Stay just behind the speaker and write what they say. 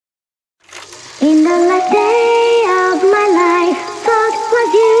In the last day of my life, thought was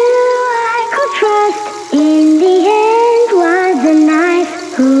you I could trust. In the end was a knife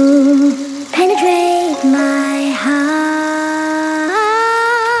who penetrate my heart.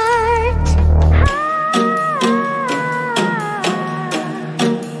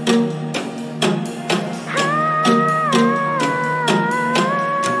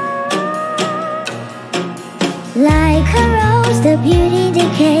 Like a rose, the beauty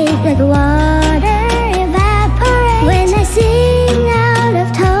decayed, like water evaporate. When I sing out of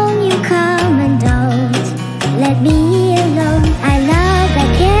tone, you come and don't let me alone. I loved, I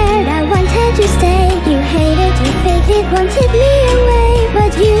cared, I wanted to stay. You hated, you faked it, wanted me away.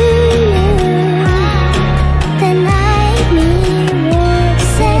 But you knew the night me would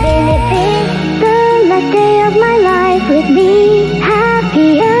say, the last day of my life with me,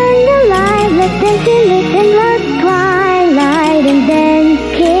 happy and alive. Let's dance in this endless twilight and then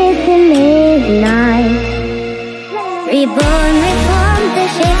kiss in midnight. Reborn, reformed, the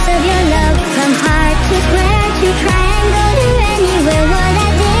shapes of your love, from heart to square to triangle to anywhere. What I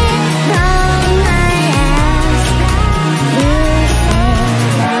did wrong, I ask. You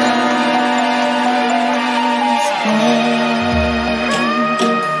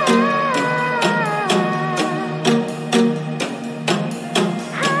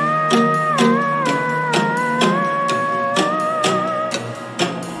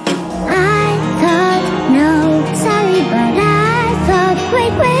say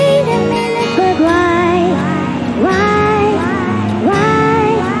wait a minute, but why?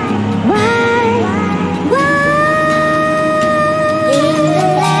 In the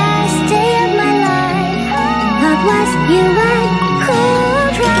last day of my life, what was you I could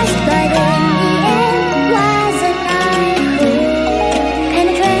trust, but in the end was a knife who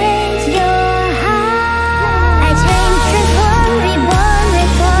penetrates your heart. I changed, transformed, reborn,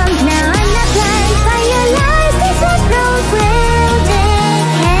 reformed. Now I'm not blind by your lies. This was broken.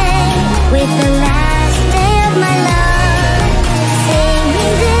 With the last day of my life,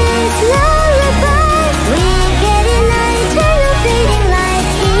 singing this lullaby, we get in an eternal fading light.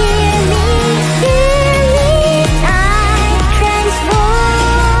 Hear me, I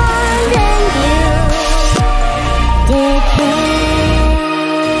transformed and you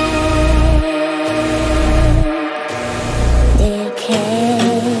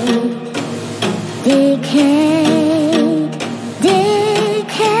decay.